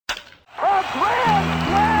Grand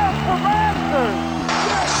slam for Masters!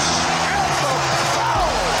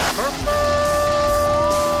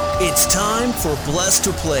 It's time for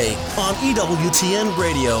Blessed2Play on EWTN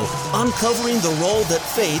Radio, uncovering the role that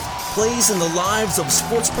faith plays in the lives of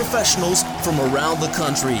sports professionals from around the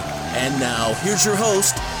country. And now, here's your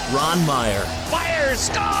host, Ron Meyer. Fire,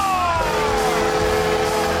 score!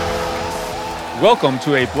 Welcome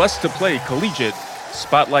to a Blessed2Play collegiate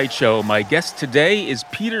spotlight show. My guest today is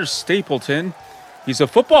Peter Stapleton. He's a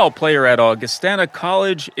football player at Augustana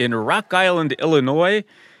College in Rock Island, Illinois.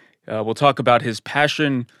 We'll talk about his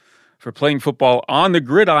passion for playing football on the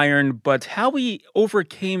gridiron, but how he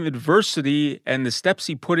overcame adversity and the steps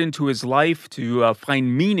he put into his life to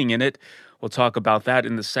find meaning in it. We'll talk about that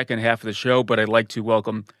in the second half of the show, but I'd like to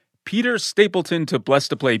welcome Peter Stapleton to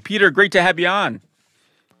Blessed2Play. Peter, great to have you on.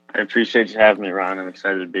 I appreciate you having me, Ron. I'm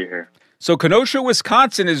excited to be here. So Kenosha,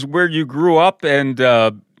 Wisconsin is where you grew up, and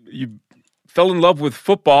you fell in love with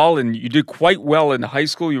football, and you did quite well in high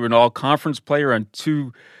school. You were an all-conference player on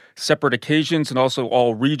 2 separate occasions and also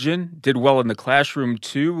all-region. Did well in the classroom,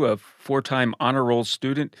 too, a 4-time honor roll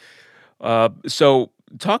student. So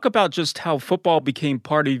talk about just how football became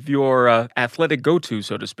part of your athletic go-to,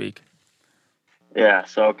 so to speak. Yeah,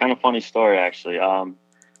 so kind of funny story, actually.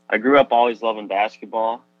 I grew up always loving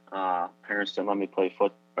basketball. Parents didn't let me play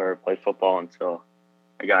football until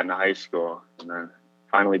I got into high school, and then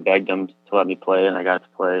finally begged them to let me play, and I got to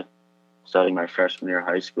play starting my freshman year of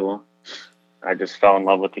high school. I just fell in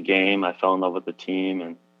love with the game. I fell in love with the team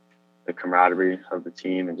and the camaraderie of the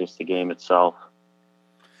team and just the game itself.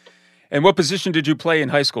 And what position did you play in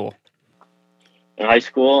high school? In high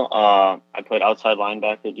school, I played outside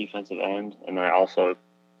linebacker, defensive end, and then I also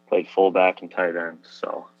played fullback and tight end,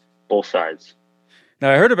 so both sides. Now,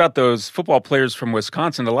 I heard about those football players from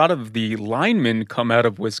Wisconsin. A lot of the linemen come out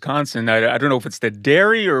of Wisconsin. I don't know if it's the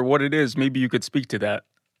dairy or what it is. Maybe you could speak to that.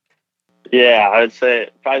 Yeah, I would say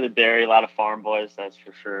probably the dairy, a lot of farm boys, that's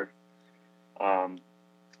for sure. A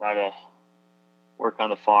lot of work on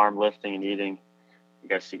the farm, lifting and eating, I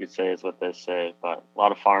guess you could say is what they say. But a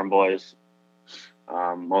lot of farm boys,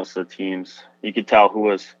 most of the teams. You could tell who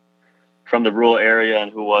was from the rural area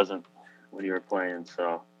and who wasn't when you were playing.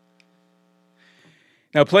 So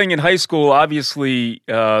now, playing in high school, obviously,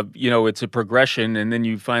 it's a progression, and then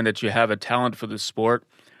you find that you have a talent for the sport.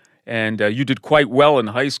 And you did quite well in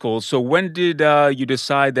high school. So when did you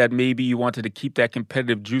decide that maybe you wanted to keep that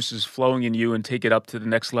competitive juices flowing in you and take it up to the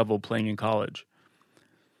next level playing in college?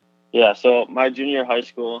 Yeah, so my junior year of high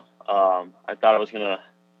school, I thought I was going to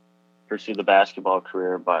pursue the basketball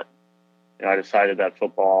career, but I decided that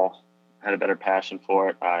football had a better passion for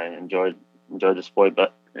it. I enjoyed the sport,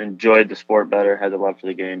 but enjoyed the sport better, had the love for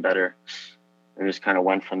the game better, and just kind of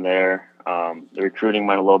went from there. The recruiting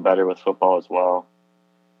went a little better with football as well.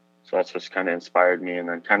 So that's what's kind of inspired me. And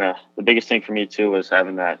then kind of the biggest thing for me, too, was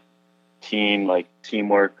having that teamwork,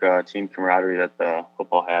 team camaraderie that the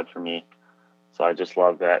football had for me. So I just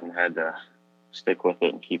loved that and had to stick with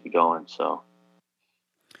it and keep it going. So,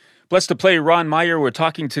 Blessed2Play, Ron Meyer. We're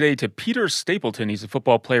talking today to Peter Stapleton. He's a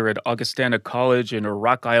football player at Augustana College in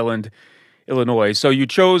Rock Island, Illinois. So you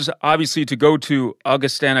chose, obviously, to go to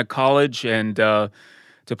Augustana College and to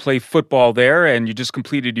play football there, and you just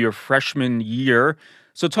completed your freshman year.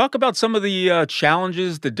 So talk about some of the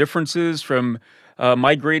challenges, the differences from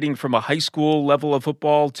migrating from a high school level of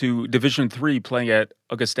football to Division III playing at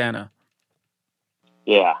Augustana.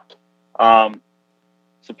 Yeah.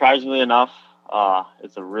 Surprisingly enough,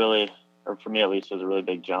 it's a really, or for me at least, it was a really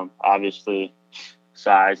big jump. Obviously,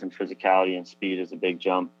 size and physicality and speed is a big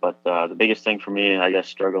jump, but the biggest thing for me, I guess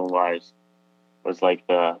struggling-wise, was like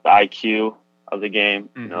the IQ of the game,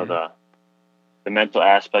 Mm-hmm. The mental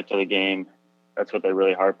aspect of the game. That's what they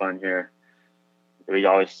really harp on here. We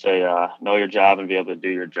always say, know your job and be able to do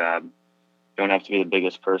your job. You don't have to be the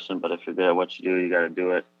biggest person, but if you're good at what you do, you got to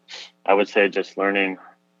do it. I would say just learning,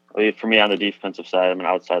 for me on the defensive side, I'm an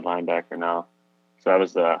outside linebacker now. So that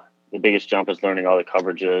was the biggest jump is learning all the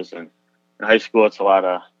coverages. And in high school, it's a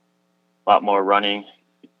lot more running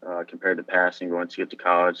compared to passing. Once you get to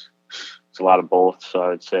college, it's a lot of both. So I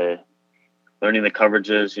would say learning the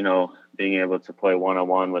coverages, being able to play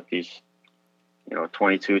one-on-one with these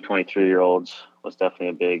 22, 23-year-olds was definitely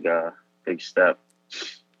a big step.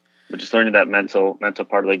 But just learning that mental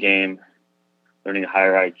part of the game, learning a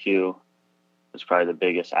higher IQ was probably the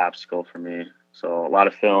biggest obstacle for me. So a lot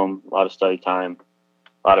of film, a lot of study time,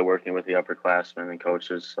 a lot of working with the upperclassmen and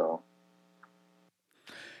coaches. So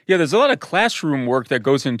Yeah, there's a lot of classroom work that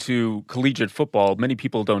goes into collegiate football. Many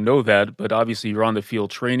people don't know that, but obviously you're on the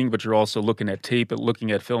field training, but you're also looking at tape and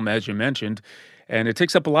looking at film, as you mentioned. and it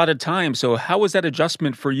takes up a lot of time. So how was that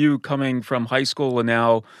adjustment for you coming from high school and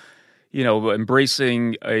now,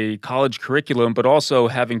 embracing a college curriculum, but also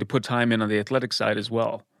having to put time in on the athletic side as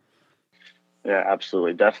well? Yeah,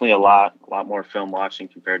 absolutely. Definitely a lot more film watching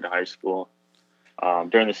compared to high school.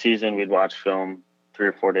 During the season, we'd watch film 3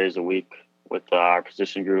 or 4 days a week with our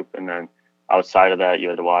position group, and then outside of that, you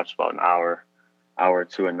had to watch about an hour or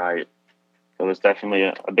two a night. So it was definitely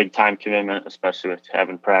a big time commitment, especially with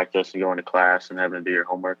having practice and going to class and having to do your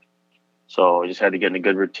homework. So you just had to get in a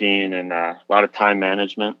good routine, and a lot of time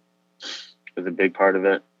management was a big part of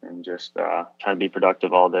it, and just trying to be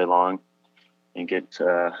productive all day long and get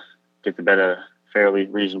to bed at a fairly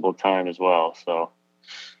reasonable time as well.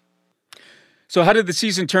 So how did the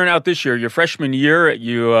season turn out this year? Your freshman year,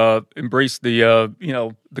 you embraced the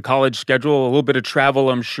college schedule, a little bit of travel,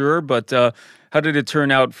 I'm sure, but how did it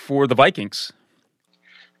turn out for the Vikings?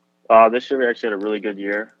 This year we actually had a really good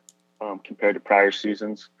year compared to prior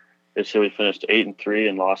seasons. This year we finished 8-3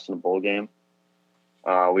 and lost in a bowl game.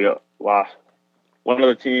 We lost one of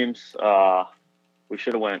the teams. We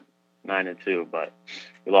should have went 9-2, but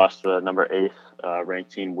we lost to the number 8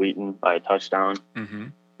 ranked team Wheaton by a touchdown. Mm-hmm.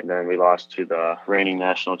 And then we lost to the reigning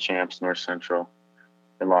national champs, North Central,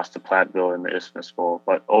 and lost to Platteville in the Isthmus Bowl.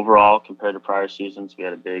 But overall, compared to prior seasons, we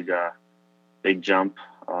had a big jump.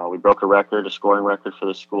 We broke a scoring record for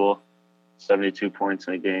the school, 72 points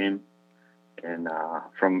in a game. And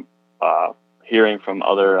from hearing from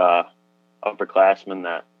other upperclassmen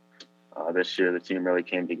that this year the team really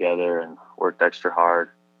came together and worked extra hard.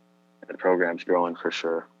 The program's growing for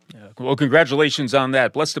sure. Yeah. Well, congratulations on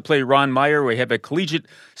that. Blessed to Play Ron Meyer. We have a collegiate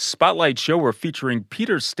spotlight show. We're featuring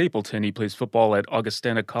Peter Stapleton. He plays football at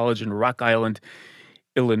Augustana College in Rock Island,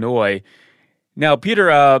 Illinois. Now,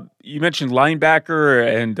 Peter, you mentioned linebacker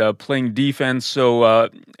and playing defense. So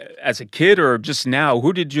as a kid or just now,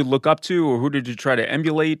 who did you look up to or who did you try to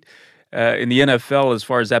emulate in the NFL as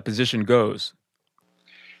far as that position goes?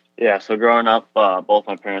 Yeah, so growing up, both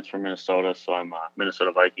my parents were Minnesota, so I'm a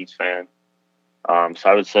Minnesota Vikings fan. So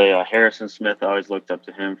I would say Harrison Smith, I always looked up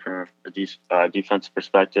to him from a defensive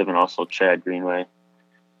perspective, and also Chad Greenway.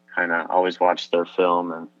 Kind of always watched their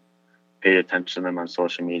film and paid attention to them on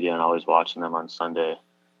social media and always watching them on Sunday.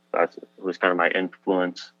 That was kind of my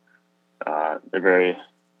influence. They're very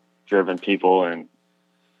driven people and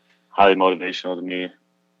highly motivational to me.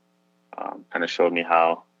 Kind of showed me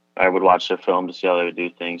how I would watch their film to see how they would do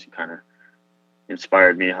things, and kind of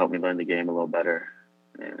inspired me, helped me learn the game a little better.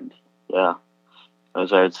 And yeah,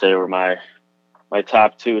 those I would say were my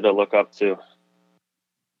top two to look up to.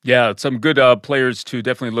 Yeah, some good players to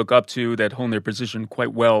definitely look up to that hone their position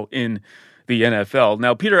quite well in the NFL.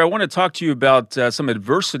 Now, Peter, I want to talk to you about some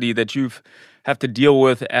adversity that you've have to deal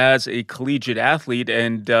with as a collegiate athlete,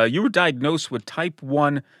 and you were diagnosed with type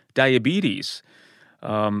 1 diabetes.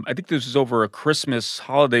 I think this was over a Christmas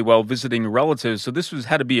holiday while visiting relatives. So this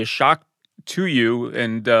had to be a shock to you,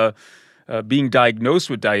 and being diagnosed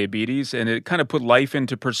with diabetes, and it kind of put life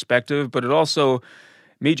into perspective, but it also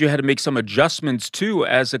made you have to make some adjustments too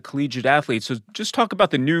as a collegiate athlete. So just talk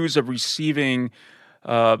about the news of receiving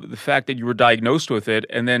the fact that you were diagnosed with it,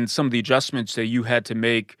 and then some of the adjustments that you had to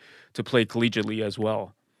make to play collegiately as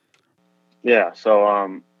well. Yeah,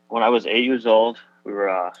 so when I was 8 years old, we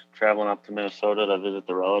were traveling up to Minnesota to visit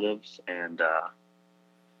the relatives, and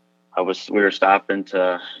I was stopping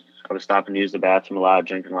to use the bathroom a lot,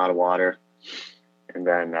 drinking a lot of water, and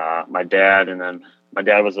then my dad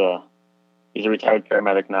he's a retired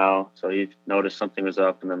paramedic now, so he noticed something was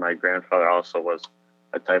up, and then my grandfather also was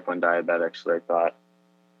a type 1 diabetic, so they thought,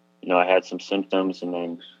 I had some symptoms, and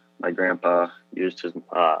then my grandpa used his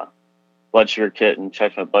blood sugar kit and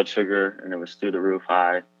checked my blood sugar, and it was through the roof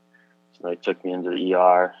high. So they took me into the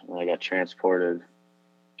ER, and I got transported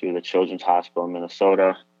to the Children's Hospital in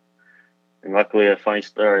Minnesota. And luckily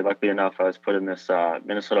enough, I was put in this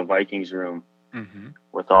Minnesota Vikings room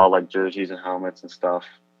with all like jerseys and helmets and stuff,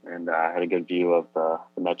 and I had a good view of the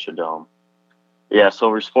Metrodome. Yeah, so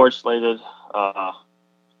we're sports slated.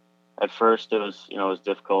 At first, it was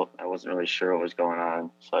difficult. I wasn't really sure what was going on,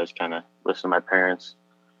 so I just kind of listened to my parents.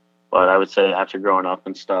 But I would say after growing up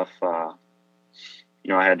and stuff, I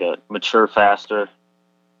had to mature faster,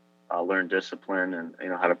 learn discipline, and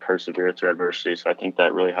how to persevere through adversity. So I think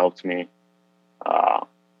that really helped me,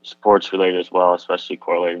 sports related as well, especially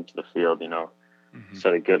correlating to the field.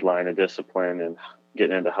 Set a good line of discipline and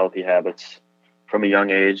getting into healthy habits from a young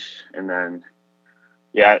age. And then,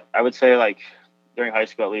 yeah, I would say like during high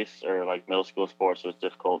school at least, or like middle school sports, it was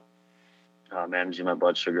difficult managing my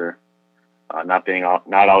blood sugar, not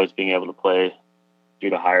always being able to play due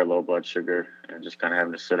to high or low blood sugar, and just kind of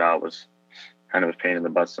having to sit out was kind of a pain in the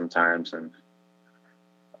butt sometimes. And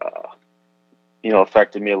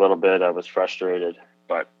affected me a little bit. I was frustrated,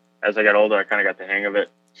 but as I got older, I kind of got the hang of it.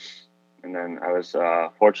 And then I was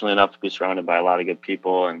fortunate enough to be surrounded by a lot of good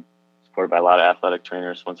people and supported by a lot of athletic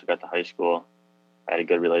trainers. Once I got to high school, I had a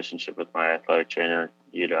good relationship with my athletic trainer.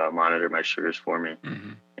 He'd monitor my sugars for me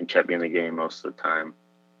and kept me in the game most of the time.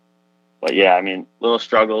 But yeah, I mean, little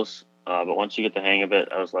struggles. But once you get the hang of it,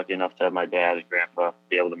 I was lucky enough to have my dad and grandpa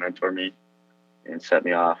be able to mentor me and set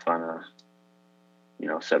me off on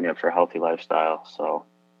set me up for a healthy lifestyle. So,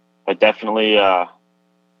 but definitely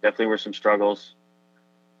were some struggles.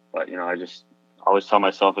 But, I just always tell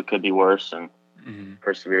myself it could be worse and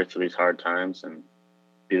persevere through these hard times and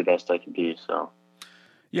be the best I can be. So.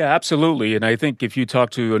 Yeah, absolutely. And I think if you talk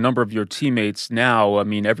to a number of your teammates now, I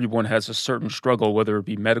mean, everyone has a certain struggle, whether it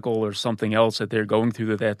be medical or something else that they're going through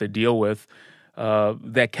that they have to deal with,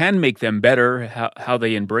 that can make them better, how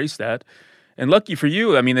they embrace that. And lucky for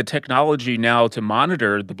you, I mean, the technology now to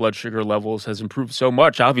monitor the blood sugar levels has improved so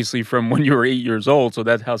much, obviously, from when you were 8 years old. So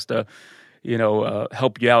that has to,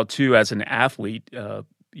 help you out, too, as an athlete,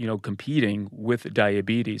 competing with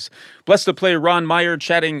diabetes. Blessed2Play Ron Meyer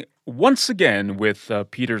chatting once again with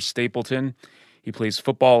Peter Stapleton. He plays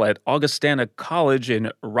football at Augustana College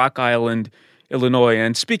in Rock Island, Illinois.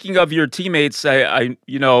 And speaking of your teammates,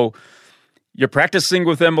 you're practicing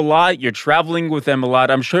with them a lot. You're traveling with them a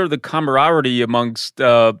lot. I'm sure the camaraderie amongst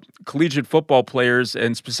collegiate football players,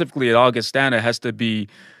 and specifically at Augustana, has to be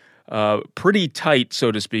pretty tight,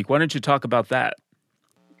 so to speak. Why don't you talk about that?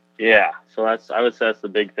 Yeah, so I would say that's the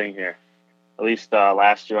big thing here. At least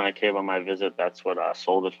last year when I came on my visit, that's what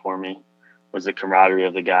sold it for me, was the camaraderie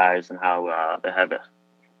of the guys and how they have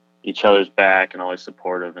each other's back and always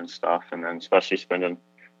supportive and stuff. And then especially spending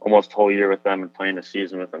almost a whole year with them and playing a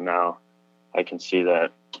season with them now, I can see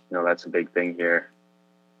that, that's a big thing here.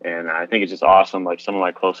 And I think it's just awesome. Like, some of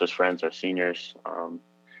my closest friends are seniors,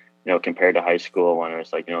 compared to high school when it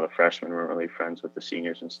was like, the freshmen weren't really friends with the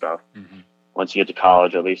seniors and stuff. Once you get to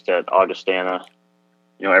college, at least at Augustana,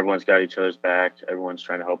 everyone's got each other's back. Everyone's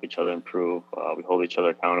trying to help each other improve. We hold each other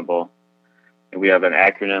accountable. And we have an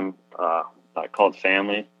acronym called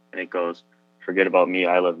FAMILY, and it goes, forget about me,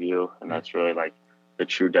 I love you. And that's really like the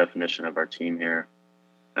true definition of our team here.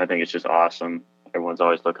 I think it's just awesome. Everyone's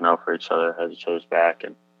always looking out for each other, has each other's back,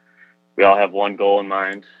 and we all have one goal in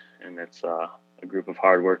mind, and it's a group of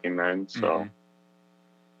hardworking men. So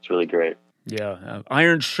it's really great. Yeah,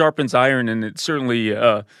 iron sharpens iron, and it certainly,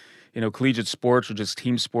 collegiate sports or just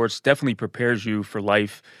team sports definitely prepares you for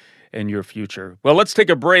life and your future. Well, let's take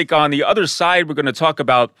a break. On the other side, we're going to talk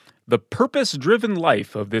about the purpose-driven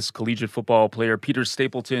life of this collegiate football player. Peter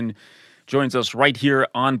Stapleton joins us right here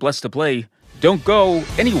on Blessed2Play. Don't go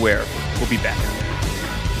anywhere. We'll be back.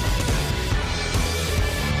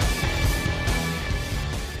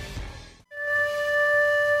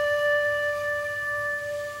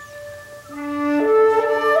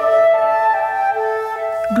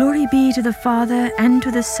 Glory be to the Father, and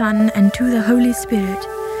to the Son, and to the Holy Spirit,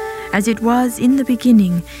 as it was in the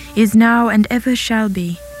beginning, is now, and ever shall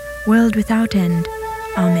be, world without end.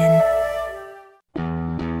 Amen.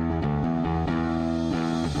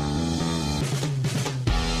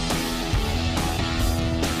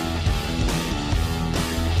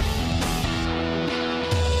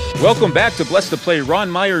 Welcome back to Blessed2Play.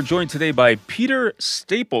 Ron Meyer joined today by Peter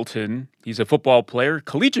Stapleton. He's a football player,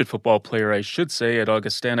 collegiate football player, I should say, at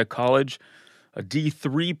Augustana College, a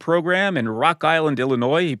D3 program in Rock Island,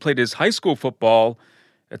 Illinois. He played his high school football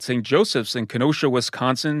at St. Joseph's in Kenosha,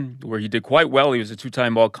 Wisconsin, where he did quite well. He was a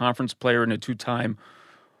two-time all-conference player and a two-time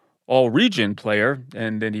all-region player.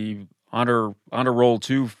 And then he honor roll,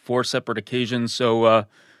 too, 4 separate occasions. So,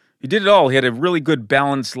 he did it all. He had a really good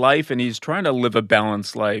balanced life, and he's trying to live a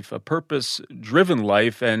balanced life, a purpose-driven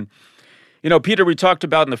life. And, Peter, we talked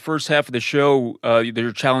about in the first half of the show, there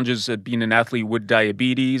are challenges of being an athlete with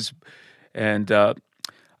diabetes. And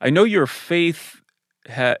I know your faith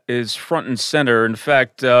is front and center. In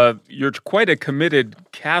fact, you're quite a committed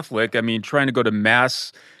Catholic. I mean, trying to go to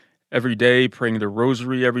Mass every day, praying the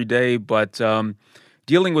rosary every day, but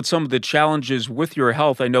dealing with some of the challenges with your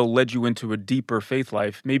health, I know, led you into a deeper faith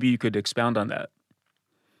life. Maybe you could expound on that.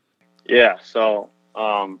 Yeah, so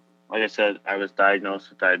like I said, I was diagnosed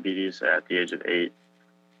with diabetes at the age of 8.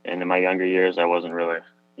 And in my younger years, I wasn't really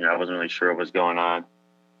sure what was going on.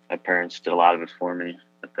 My parents did a lot of it for me.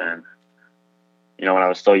 But then, when I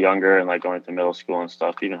was still younger and like going to middle school and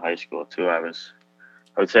stuff, even high school too, I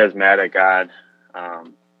would say I was mad at God.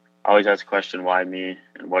 I always ask the question, why me?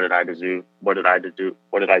 And what did I do? What did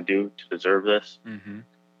I do to deserve this? And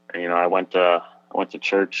I went to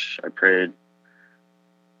church, I prayed,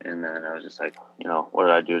 and then I was just like, what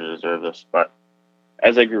did I do to deserve this? But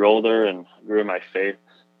as I grew older and grew in my faith,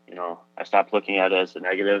 I stopped looking at it as a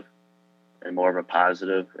negative and more of a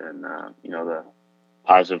positive, and the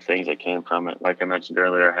positive things that came from it. Like I mentioned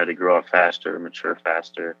earlier, I had to grow up faster, mature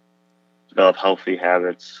faster, develop healthy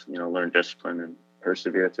habits, learn discipline and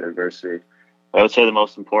persevere through adversity. But I would say the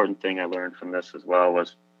most important thing I learned from this as well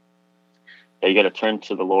was that you got to turn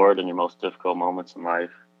to the Lord in your most difficult moments in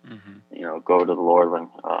life. Mm-hmm. Go to the Lord when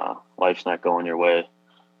life's not going your way.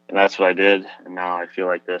 And that's what I did. And now I feel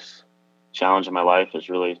like this challenge in my life has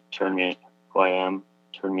really turned me who I am,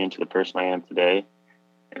 turned me into the person I am today,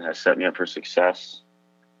 and has set me up for success.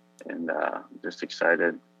 And just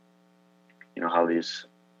excited, how these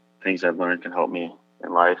things I've learned can help me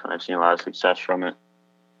in life. And I've seen a lot of success from it.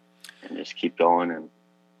 And just keep going and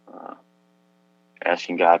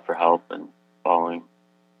asking God for help and following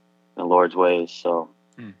the Lord's ways. So,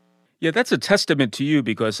 yeah, that's a testament to you,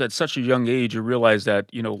 because at such a young age, you realize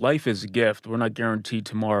that, life is a gift. We're not guaranteed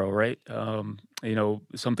tomorrow, right?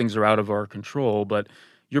 Some things are out of our control, but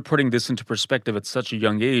you're putting this into perspective at such a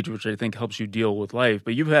young age, which I think helps you deal with life.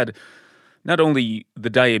 But you've had not only the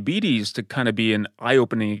diabetes to kind of be an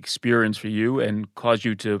eye-opening experience for you and cause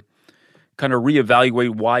you to kind of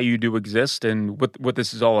reevaluate why you do exist and what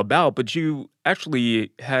this is all about, but you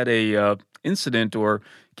actually had a incident, or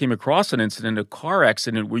came across an incident, a car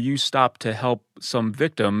accident, where you stopped to help some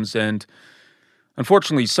victims, and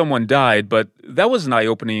unfortunately someone died, but that was an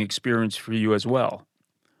eye-opening experience for you as well.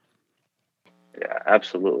 Yeah,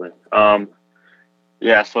 absolutely.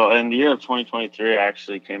 So in the year of 2023, I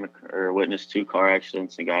actually witnessed 2 car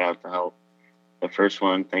accidents and got out to help. The first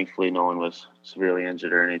one, thankfully, no one was severely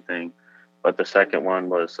injured or anything. But the second one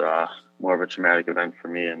was more of a traumatic event for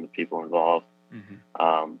me and the people involved. Mm-hmm.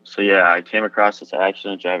 I came across this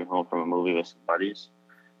accident driving home from a movie with some buddies.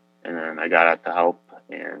 And then I got out to help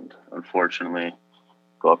and unfortunately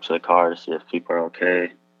go up to the car to see if people are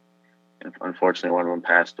okay. And unfortunately, one of them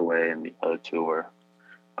passed away and the other 2 were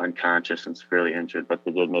unconscious and severely injured, but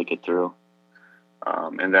they did make it through.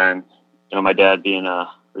 And then, my dad being a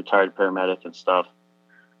retired paramedic and stuff,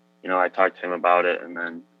 I talked to him about it. And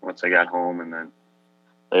then once I got home and then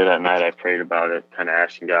later that night, I prayed about it, kind of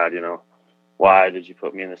asking God, why did you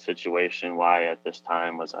put me in this situation? Why at this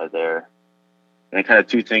time was I there? And kind of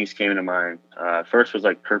 2 things came to mind. First was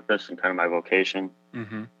like purpose and kind of my vocation.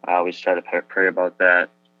 Mm-hmm. I always try to pray about that.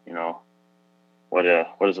 What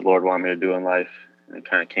does the Lord want me to do in life? And it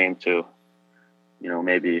kind of came to,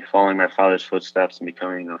 maybe following my father's footsteps and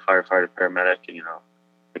becoming a firefighter paramedic, and,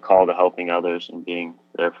 the call to helping others and being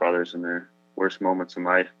there for others in their worst moments in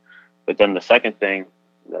life. But then the second thing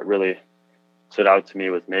that really stood out to me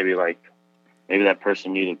was maybe that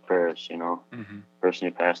person needed prayers, mm-hmm. Person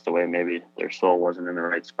who passed away, maybe their soul wasn't in the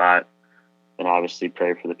right spot. And obviously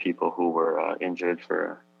pray for the people who were injured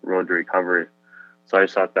for a road to recovery. So I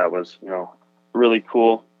just thought that was, really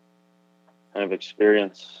cool kind of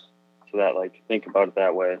experience to that, think about it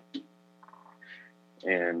that way.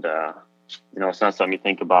 And, it's not something you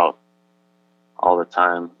think about all the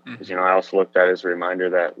time. Because, mm-hmm. I also looked at it as a reminder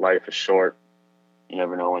that life is short. You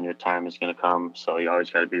never know when your time is going to come. So you always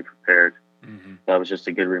got to be prepared. Mm-hmm. That was just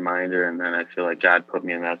a good reminder. And then I feel like God put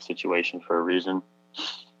me in that situation for a reason.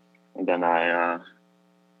 And then I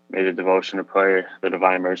made a devotion to pray the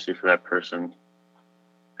divine mercy for that person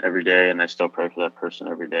every day. And I still pray for that person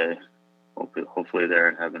every day. Hopefully they're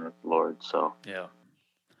in heaven with the Lord. So, yeah.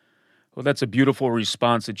 Well, that's a beautiful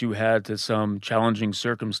response that you had to some challenging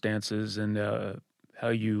circumstances, and how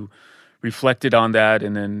you reflected on that,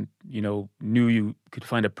 and then, knew you could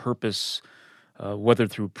find a purpose, whether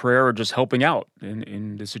through prayer or just helping out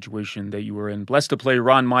in the situation that you were in. Blessed to Play,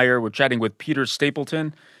 Ron Meyer. We're chatting with Peter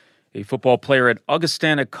Stapleton, a football player at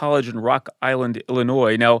Augustana College in Rock Island,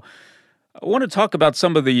 Illinois. Now, I want to talk about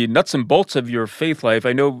some of the nuts and bolts of your faith life.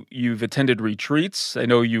 I know you've attended retreats. I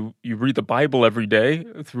know you read the Bible every day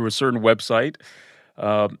through a certain website.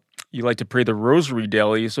 You like to pray the rosary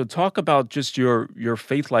daily. So talk about just your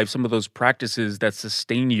faith life, some of those practices that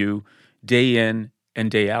sustain you day in and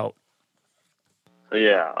day out.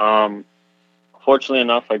 Yeah. Fortunately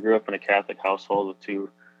enough, I grew up in a Catholic household with 2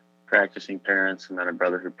 practicing parents and then a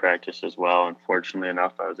brother who practiced as well. And fortunately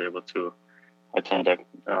enough, I was able to attend a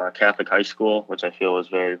Catholic high school, which I feel was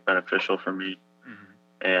very beneficial for me.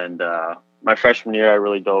 Mm-hmm. And my freshman year, I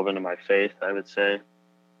really dove into my faith, I would say.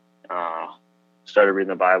 Started reading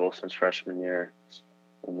the Bible since freshman year.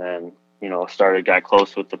 And then, got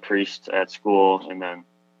close with the priests at school and then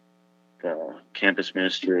the campus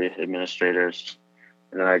ministry administrators.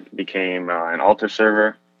 And then I became an altar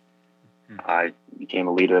server. Mm-hmm. I became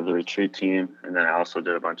a leader of the retreat team. And then I also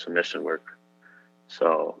did a bunch of mission work.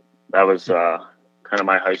 So that was kind of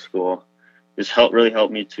my high school just really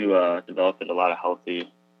helped me to develop a lot of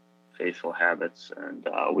healthy, faithful habits. And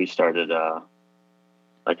we started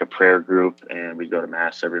like a prayer group, and we go to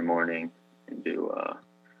mass every morning and do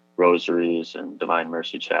rosaries and divine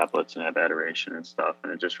mercy chaplets and have adoration and stuff.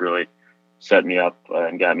 And it just really set me up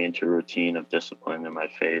and got me into a routine of discipline in my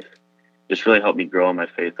faith. Just really helped me grow in my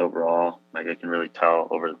faith overall. Like, I can really tell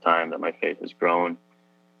over the time that my faith has grown.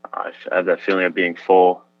 I have that feeling of being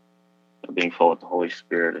full with the Holy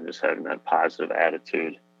Spirit, and just having that positive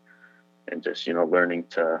attitude, and just, learning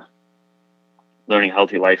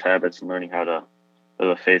healthy life habits and learning how to live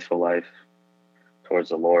a faithful life towards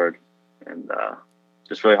the Lord. And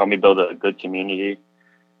just really helped me build a good community.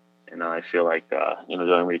 And I feel like,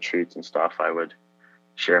 doing retreats and stuff, I would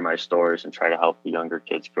share my stories and try to help the younger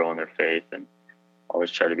kids grow in their faith, and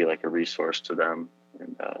always try to be like a resource to them,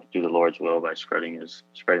 and do the Lord's will by spreading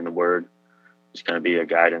the word. Just kind of be a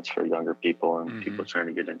guidance for younger people and people trying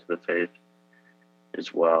to get into the faith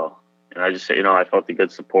as well. And I just say, I felt a good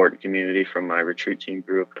support and community from my retreat team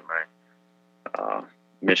group and my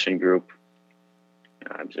mission group.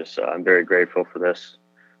 I'm very grateful for this.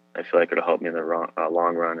 I feel like it'll help me in the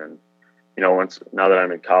long run. And, now that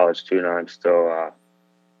I'm in college too, now I'm still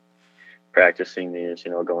practicing these,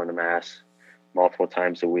 going to mass multiple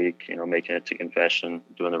times a week, making it to confession,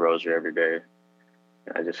 doing the rosary every day.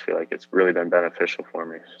 And I just feel like it's really been beneficial for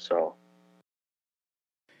me. So.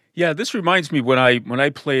 Yeah, this reminds me, when I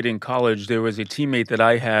played in college, there was a teammate that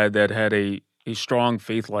I had that had a strong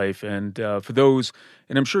faith life. And for those,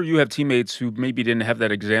 and I'm sure you have teammates who maybe didn't have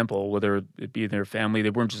that example, whether it be in their family, they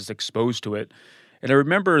weren't just exposed to it. And I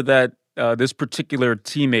remember that this particular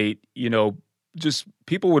teammate, just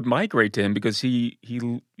people would migrate to him because he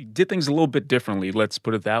did things a little bit differently. Let's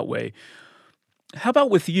put it that way. How about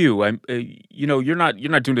with you? You're not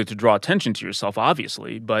doing it to draw attention to yourself,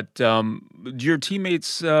 obviously, but do your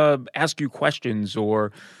teammates ask you questions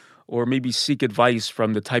or maybe seek advice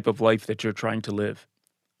from the type of life that you're trying to live?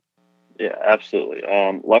 Yeah, absolutely.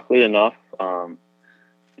 Luckily enough,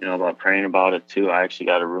 about praying about it too, I actually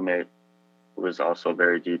got a roommate who was also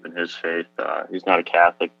very deep in his faith. He's not a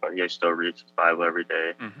Catholic, but he still reads his Bible every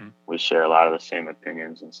day. Mm-hmm. We share a lot of the same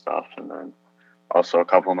opinions and stuff. And then also a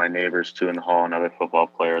couple of my neighbors too in the hall and other football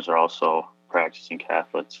players are also practicing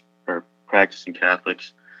Catholics. And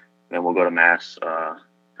then we'll go to mass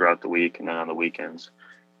throughout the week, and then on the weekends.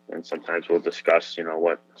 And sometimes we'll discuss,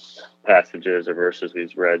 what passages or verses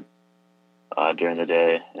we've read during the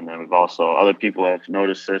day. And then other people have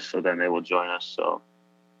noticed this, so then they will join us. So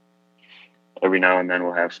every now and then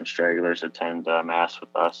we'll have some stragglers attend mass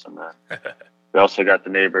with us. And then we also got the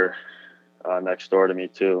neighbor next door to me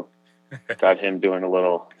too. Got him doing a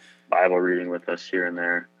little Bible reading with us here and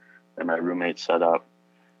there that my roommate set up.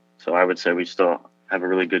 So I would say we still have a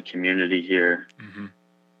really good community here. Mm-hmm.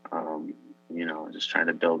 Just trying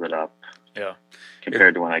to build it up. Yeah.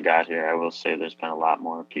 Compared to when I got here, I will say there's been a lot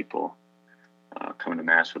more people coming to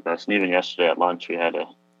mass with us. And even yesterday at lunch, we had a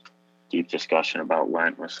deep discussion about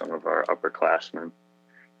Lent with some of our upperclassmen. And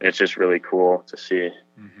it's just really cool to see.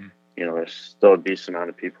 Mm-hmm. There's still a decent amount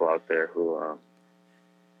of people out there who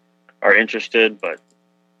are interested, but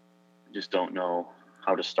just don't know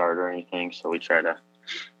how to start or anything. So we try to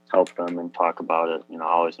help them and talk about it. I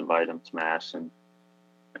always invite them to mass and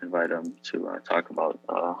invite them to talk about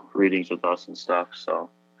readings with us and stuff. So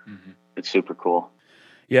It's super cool.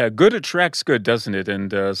 Yeah, good attracts good, doesn't it?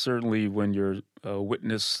 And certainly when you're a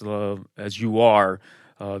witness, as you are,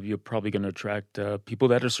 you're probably going to attract people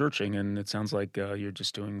that are searching. And it sounds like you're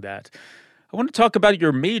just doing that. I want to talk about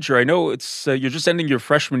your major. I know it's you're just ending your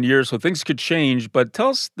freshman year, so things could change. But tell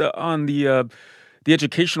us on the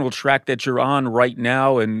educational track that you're on right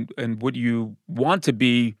now, and what you want to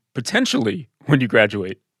be potentially when you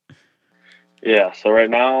graduate. Yeah. So right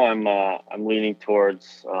now I'm leaning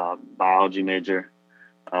towards biology major.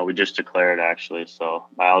 We just declared actually. So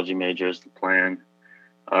biology major is the plan.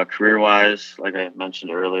 Career-wise, like I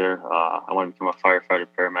mentioned earlier, I want to become a firefighter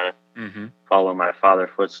paramedic, follow my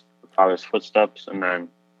father's footsteps, and then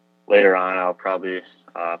later on I'll probably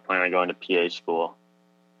plan on going to PA school.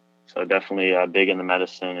 So definitely big in the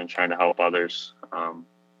medicine and trying to help others.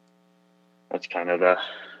 That's kind of the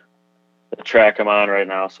track I'm on right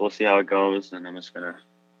now. So we'll see how it goes, and I'm just going to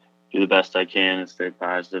do the best I can and stay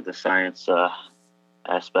positive. The science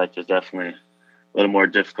aspect is definitely a little more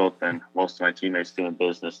difficult than most of my teammates doing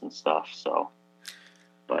business and stuff. So,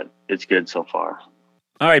 but it's good so far.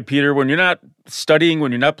 All right, Peter, when you're not studying,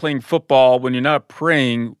 when you're not playing football, when you're not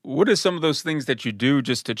praying, what are some of those things that you do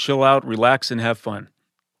just to chill out, relax, and have fun?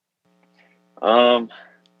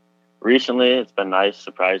 Recently, it's been nice,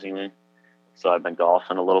 surprisingly. So I've been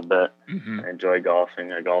golfing a little bit. I enjoy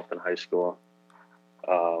golfing. I golfed in high school.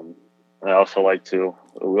 I also we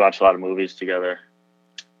watch a lot of movies together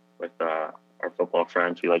with our football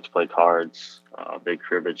friends. We like to play cards, big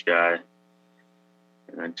cribbage guy.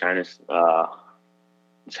 And then China's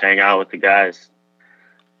just hang out with the guys.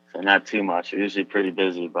 So not too much. We're usually pretty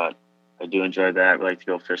busy, but I do enjoy that. We like to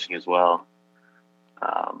go fishing as well.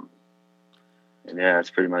 And yeah, that's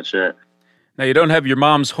pretty much it. Now, you don't have your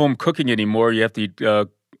mom's home cooking anymore. You have to eat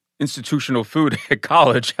institutional food at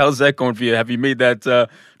college. How's that going for you? Have you made that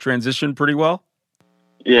transition pretty well?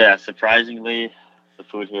 Yeah, surprisingly, the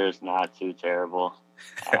food here is not too terrible.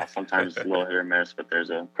 Sometimes it's a little hit or miss, but there's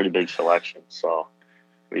a pretty big selection. So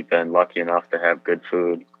we've been lucky enough to have good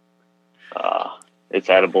food. It's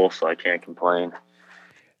edible, so I can't complain.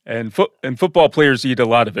 And football players eat a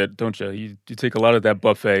lot of it, don't you? You take a lot of that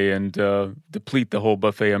buffet and deplete the whole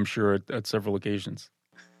buffet, I'm sure, at several occasions.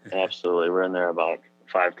 Absolutely. We're in there about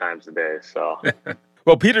 5 times a day. So,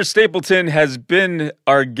 Well, Peter Stapleton has been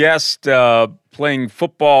our guest playing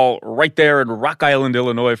football right there in Rock Island,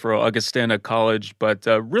 Illinois for Augustana College, but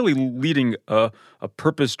really leading a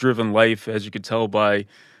purpose-driven life, as you could tell by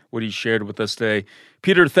what he shared with us today.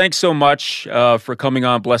 Peter, thanks so much for coming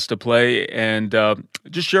on Blessed to Play and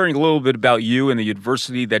just sharing a little bit about you and the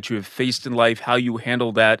adversity that you have faced in life, how you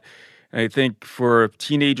handle that. And I think for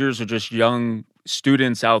teenagers or just young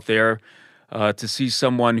students out there, to see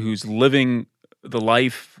someone who's living the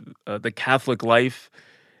life, the Catholic life,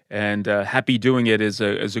 and happy doing it is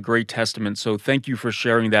a great testament. So thank you for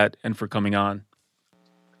sharing that and for coming on.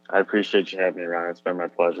 I appreciate you having me, Ron. It's been my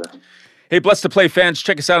pleasure. Hey, Blessed to Play fans,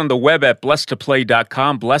 check us out on the web at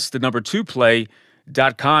blessed2play.com,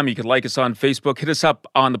 blessed2play.com. You can like us on Facebook. Hit us up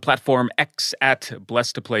on the platform X at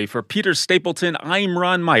Blessed2Play. For Peter Stapleton, I'm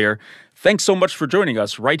Ron Meyer. Thanks so much for joining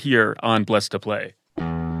us right here on Blessed to Play.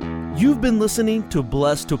 You've been listening to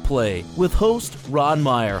Blessed to Play with host Ron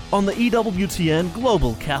Meyer on the EWTN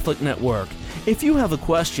Global Catholic Network. If you have a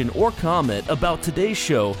question or comment about today's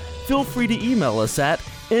show, feel free to email us at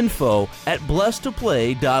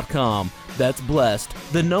info@blessed2play.com. That's blessed,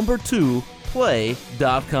 2,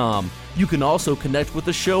 play.com. You can also connect with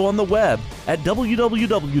the show on the web at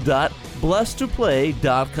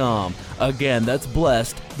www.blessed2play.com. Again, that's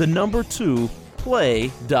blessed, 2,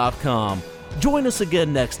 play.com. Join us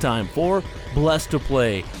again next time for Blessed to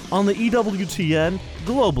Play on the EWTN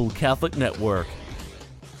Global Catholic Network.